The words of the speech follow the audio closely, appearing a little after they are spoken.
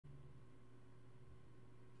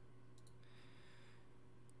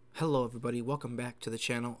Hello everybody, welcome back to the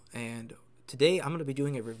channel, and today I'm going to be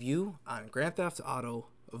doing a review on Grand Theft Auto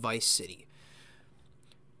Vice City.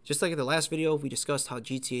 Just like in the last video, we discussed how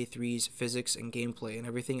GTA 3's physics and gameplay and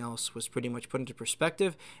everything else was pretty much put into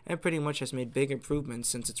perspective and pretty much has made big improvements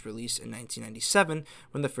since its release in 1997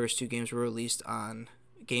 when the first two games were released on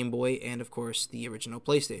Game Boy and of course the original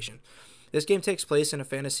PlayStation. This game takes place in a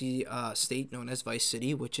fantasy state known as Vice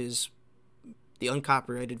City, which is the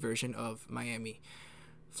uncopyrighted version of Miami,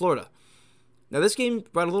 Florida. Now this game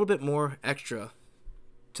brought a little bit more extra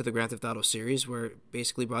to the Grand Theft Auto series, where it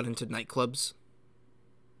basically brought into nightclubs,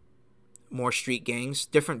 more street gangs,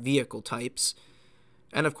 different vehicle types,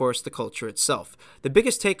 and of course the culture itself. The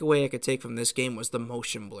biggest takeaway I could take from this game was the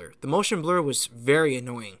motion blur. The motion blur was very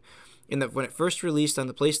annoying in that when it first released on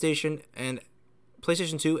the PlayStation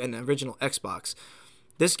 2 and the original Xbox,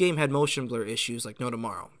 this game had motion blur issues like no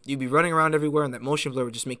tomorrow. You'd be running around everywhere and that motion blur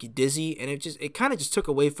would just make you dizzy, and it kind of just took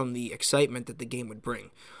away from the excitement that the game would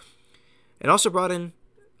bring. It also brought in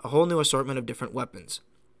a whole new assortment of different weapons.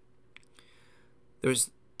 There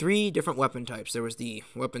was 3 different weapon types. There was the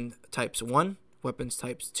weapon types 1, weapons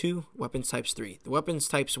types 2, weapons types 3. The weapons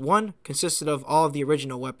types 1 consisted of all of the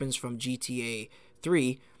original weapons from GTA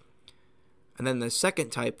 3, and then the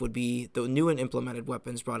second type would be the new and implemented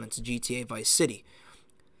weapons brought into GTA Vice City.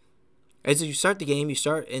 As you start the game, you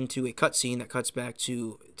start into a cutscene that cuts back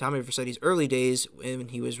to Tommy Vercetti's early days when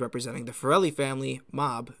he was representing the Forelli family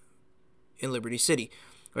mob in Liberty City.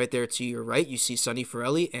 Right there to your right, you see Sonny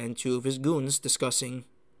Forelli and 2 of his goons discussing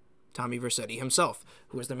Tommy Vercetti himself,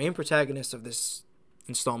 who was the main protagonist of this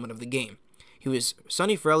installment of the game. He was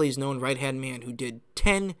Sonny Forelli's known right-hand man who did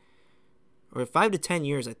 5 to 10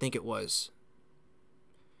 years, I think it was,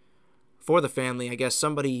 for the family. I guess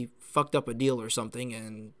somebody fucked up a deal or something,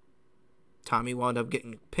 and Tommy wound up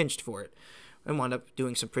getting pinched for it and wound up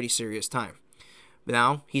doing some pretty serious time. But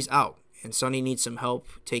now he's out, and Sonny needs some help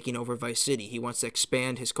taking over Vice City. He wants to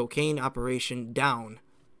expand his cocaine operation down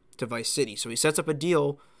to Vice City. So he sets up a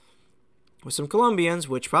deal with some Colombians,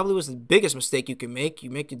 which probably was the biggest mistake you can make. You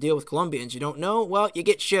make a deal with Colombians you don't know, well, you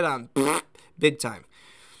get shit on big time.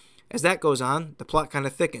 As that goes on, the plot kind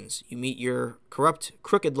of thickens. You meet your corrupt,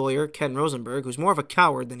 crooked lawyer, Ken Rosenberg, who's more of a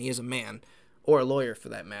coward than he is a man, or a lawyer for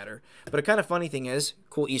that matter. But a kind of funny thing is,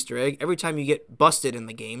 cool Easter egg, every time you get busted in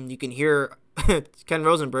the game, you can hear Ken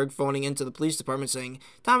Rosenberg phoning into the police department saying,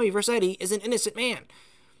 Tommy Vercetti is an innocent man.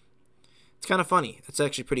 It's kind of funny. That's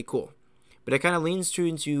actually pretty cool. But it kind of leans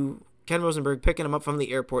into Ken Rosenberg picking him up from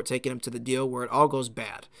the airport, taking him to the deal where it all goes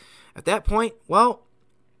bad. At that point, well,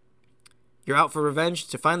 you're out for revenge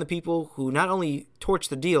to find the people who not only torched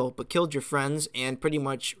the deal, but killed your friends and pretty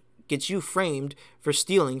much gets you framed for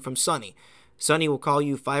stealing from Sonny. Sonny will call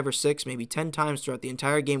you 5 or 6, maybe 10 times throughout the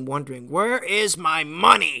entire game wondering, where is my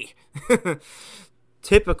money?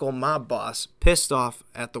 Typical mob boss, pissed off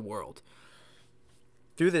at the world.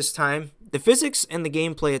 Through this time, the physics and the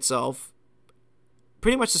gameplay itself,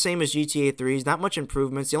 pretty much the same as GTA 3's, not much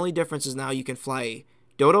improvements. The only difference is now you can fly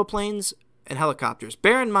dodo planes and helicopters.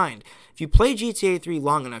 Bear in mind, if you play GTA 3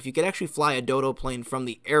 long enough, you could actually fly a dodo plane from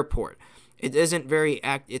the airport.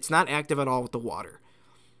 It's not active at all with the water.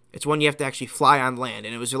 It's one you have to actually fly on land,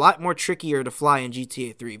 and it was a lot more trickier to fly in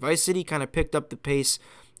GTA 3. Vice City kind of picked up the pace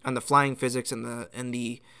on the flying physics and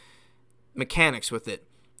the mechanics with it.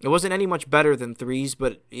 It wasn't any much better than 3's,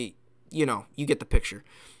 but you get the picture.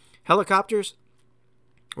 Helicopters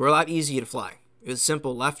were a lot easier to fly. It was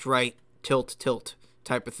simple left, right, tilt, tilt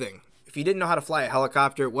type of thing. If you didn't know how to fly a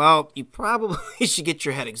helicopter, well, you probably should get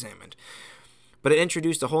your head examined. But it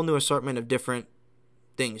introduced a whole new assortment of different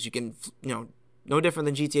things. You can, no different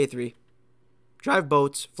than GTA 3. Drive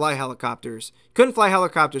boats, fly helicopters. Couldn't fly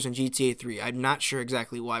helicopters in GTA 3. I'm not sure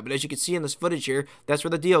exactly why, but as you can see in this footage here, that's where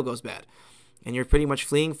the deal goes bad. And you're pretty much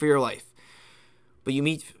fleeing for your life. But you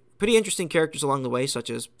meet pretty interesting characters along the way, such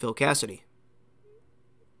as Phil Cassidy,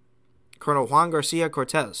 Colonel Juan Garcia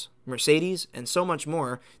Cortez, Mercedes, and so much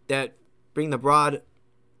more that bring the broad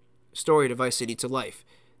story to Vice City to life.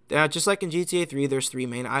 Just like in GTA 3, there's 3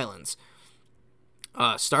 main islands.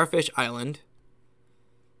 Starfish Island.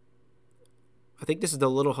 I think this is the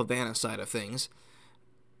Little Havana side of things.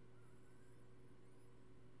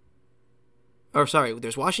 Or sorry,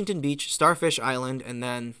 there's Washington Beach, Starfish Island, and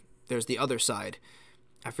then there's the other side.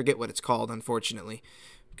 I forget what it's called, unfortunately.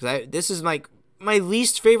 Because this is my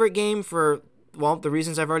least favorite game for, well, the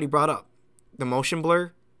reasons I've already brought up. The motion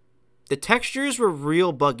blur. The textures were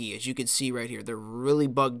real buggy, as you can see right here. They're really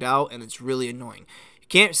bugged out, and it's really annoying. You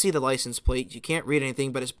can't see the license plate. You can't read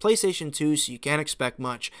anything, but it's PlayStation 2, so you can't expect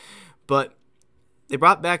much. But they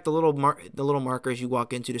brought back the little markers you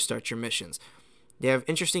walk into to start your missions. They have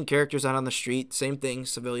interesting characters out on the street. Same thing.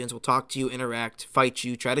 Civilians will talk to you, interact, fight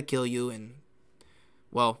you, try to kill you, and,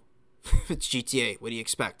 well, it's GTA. What do you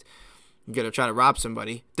expect? You're going to try to rob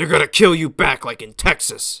somebody. They're going to kill you back like in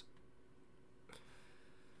Texas.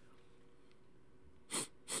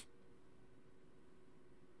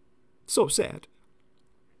 So sad.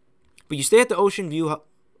 But you stay at the Ocean View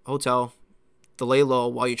Hotel to lay low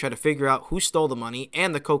while you try to figure out who stole the money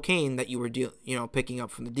and the cocaine that you were picking up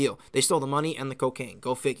from the deal. They stole the money and the cocaine.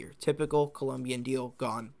 Go figure. Typical Colombian deal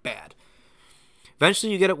gone bad.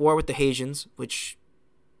 Eventually you get at war with the Haitians, which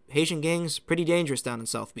Haitian gangs pretty dangerous down in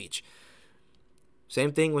South Beach.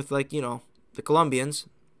 Same thing with the Colombians.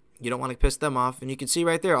 You don't want to piss them off. And you can see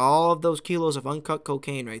right there all of those kilos of uncut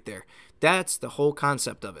cocaine right there. That's the whole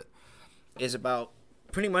concept of it. Is about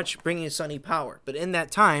pretty much bringing Sonny power. But in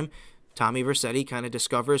that time, Tommy Vercetti kind of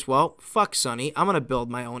discovers, well, fuck Sonny. I'm going to build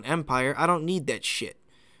my own empire. I don't need that shit.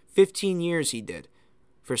 15 years he did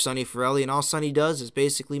for Sonny Forelli, and all Sonny does is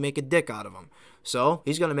basically make a dick out of him. So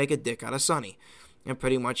he's going to make a dick out of Sonny. And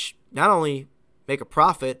pretty much not only make a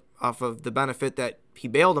profit off of the benefit that he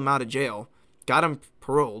bailed him out of jail, got him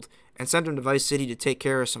paroled, and sent him to Vice City to take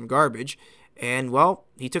care of some garbage. And, well,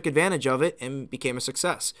 he took advantage of it and became a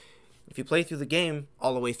success. If you play through the game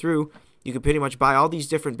all the way through, you can pretty much buy all these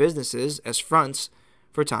different businesses as fronts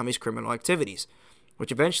for Tommy's criminal activities,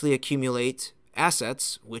 which eventually accumulate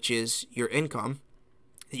assets, which is your income,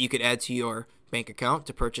 that you could add to your bank account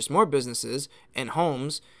to purchase more businesses and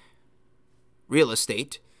homes, real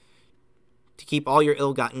estate, to keep all your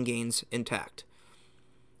ill-gotten gains intact.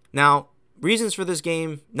 Now, reasons for this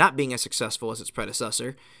game not being as successful as its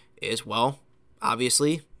predecessor is, well,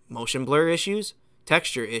 obviously, motion blur issues,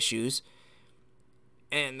 texture issues,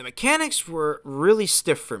 and the mechanics were really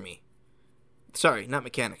stiff for me. Sorry, not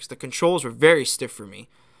mechanics. The controls were very stiff for me.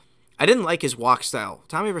 I didn't like his walk style.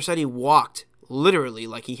 Tommy Vercetti walked literally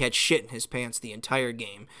like he had shit in his pants the entire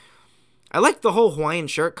game. I liked the whole Hawaiian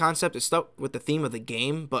shirt concept. It stuck with the theme of the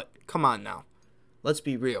game, but come on now. Let's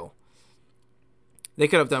be real. They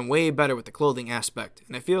could have done way better with the clothing aspect.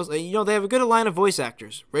 And it feels, they have a good line of voice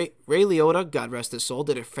actors. Ray Liotta, God rest his soul,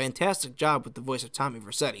 did a fantastic job with the voice of Tommy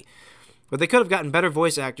Vercetti. But they could have gotten better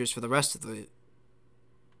voice actors for the rest of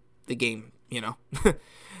the game,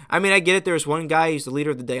 I mean, I get it. There's one guy, he's the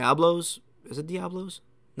leader of the Diablos. Is it Diablos?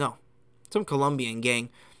 No. Some Colombian gang.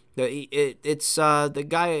 It's the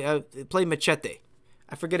guy who played Machete.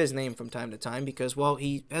 I forget his name from time to time because, well,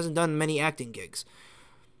 he hasn't done many acting gigs.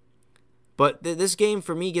 But this game,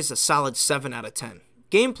 for me, gets a solid 7 out of 10.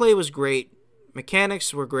 Gameplay was great.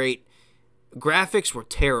 Mechanics were great. Graphics were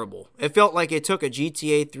terrible. It felt like it took a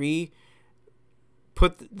GTA 3,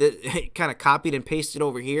 kind of copied and pasted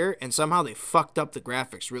over here, and somehow they fucked up the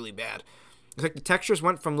graphics really bad. It's like the textures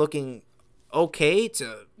went from looking okay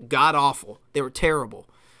to god-awful. They were terrible.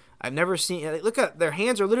 I've never seen... Look at their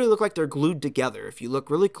hands literally look like they're glued together. If you look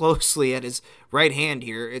really closely at his right hand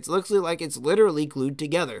here, it looks like it's literally glued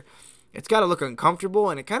together. It's got to look uncomfortable,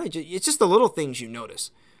 and it's just the little things you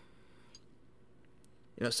notice.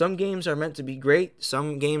 Some games are meant to be great,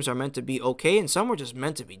 some games are meant to be okay, and some are just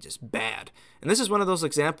meant to be just bad. And this is one of those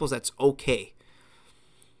examples that's okay.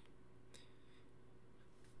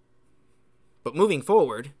 But moving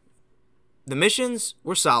forward, the missions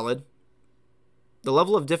were solid. The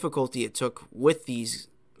level of difficulty it took with these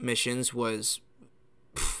missions was,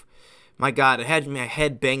 my God, it had my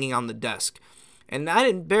head banging on the desk. And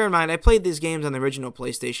bear in mind, I played these games on the original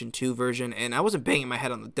PlayStation 2 version, and I wasn't banging my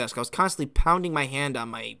head on the desk. I was constantly pounding my hand on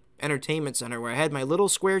my entertainment center where I had my little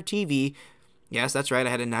square TV. Yes, that's right, I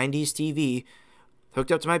had a 90s TV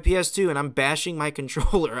hooked up to my PS2, and I'm bashing my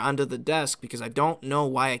controller onto the desk because I don't know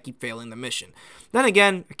why I keep failing the mission. Then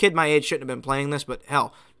again, a kid my age shouldn't have been playing this, but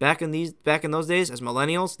hell, back in those days, as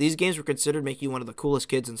millennials, these games were considered making you one of the coolest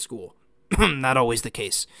kids in school. Not always the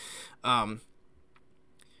case.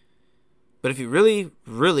 But if you really,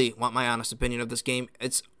 really want my honest opinion of this game,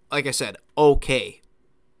 it's, like I said, okay.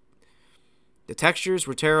 The textures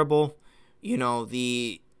were terrible.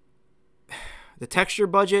 The texture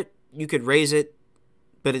budget, you could raise it,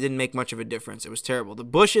 but it didn't make much of a difference. It was terrible. The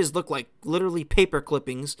bushes look like literally paper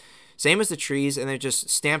clippings, same as the trees, and they're just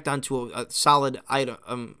stamped onto a solid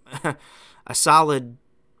item, a solid,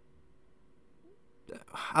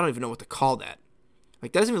 I don't even know what to call that.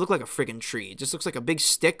 Like, that doesn't even look like a friggin' tree. It just looks like a big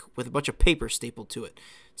stick with a bunch of paper stapled to it.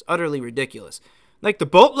 It's utterly ridiculous. Like, the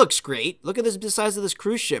boat looks great. Look at the size of this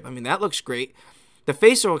cruise ship. I mean, that looks great. The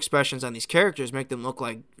facial expressions on these characters make them look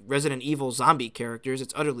like Resident Evil zombie characters.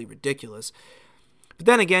 It's utterly ridiculous. But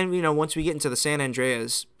then again, you know, once we get into the San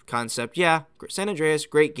Andreas concept, yeah, San Andreas,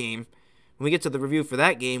 great game. When we get to the review for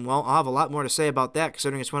that game, well, I'll have a lot more to say about that,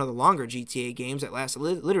 considering it's one of the longer GTA games that lasts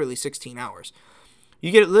literally 16 hours.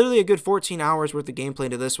 You get literally a good 14 hours worth of gameplay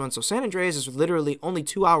into this one, so San Andreas is literally only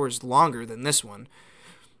 2 hours longer than this one.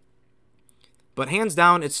 But hands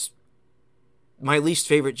down, it's my least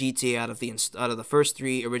favorite GTA out of the first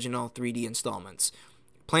 3 original 3D installments.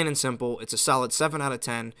 Plain and simple, it's a solid 7 out of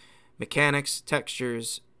 10. Mechanics,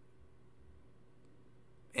 textures,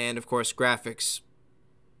 and of course graphics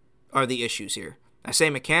are the issues here. I say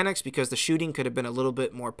mechanics because the shooting could have been a little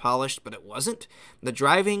bit more polished, but it wasn't. The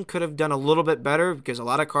driving could have done a little bit better because a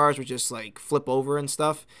lot of cars would just like flip over and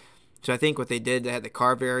stuff. So I think what they did, they had the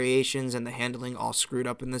car variations and the handling all screwed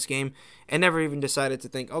up in this game, and never even decided to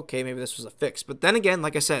think, okay, maybe this was a fix. But then again,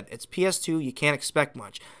 like I said, it's PS2, you can't expect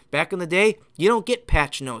much. Back in the day, you don't get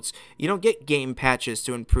patch notes. You don't get game patches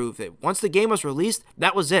to improve it. Once the game was released,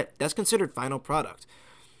 that was it. That's considered final product.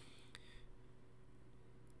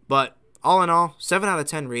 But all in all, 7 out of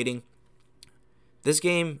 10 rating. This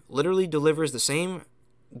game literally delivers the same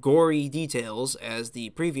gory details as the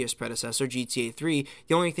previous predecessor, GTA 3.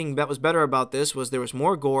 The only thing that was better about this was there was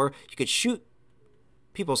more gore. You could shoot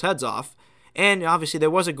people's heads off, and obviously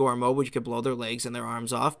there was a gore mode where you could blow their legs and their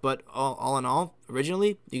arms off, but all in all,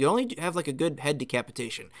 originally, you could only have like a good head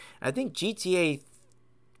decapitation. I think GTA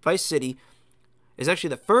Vice City is actually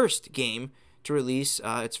the first game to release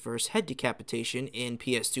its first head decapitation in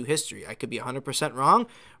PS2 history. I could be 100% wrong.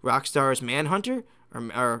 Rockstar's Manhunter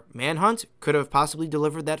or Manhunt could have possibly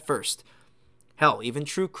delivered that first. Hell, even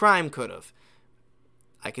True Crime could have.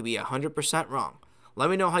 I could be 100% wrong.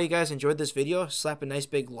 Let me know how you guys enjoyed this video. Slap a nice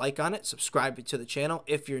big like on it. Subscribe to the channel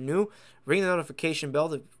if you're new. Ring the notification bell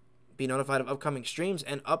to be notified of upcoming streams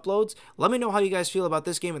and uploads. Let me know how you guys feel about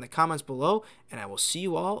this game in the comments below, and I will see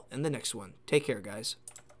you all in the next one. Take care, guys.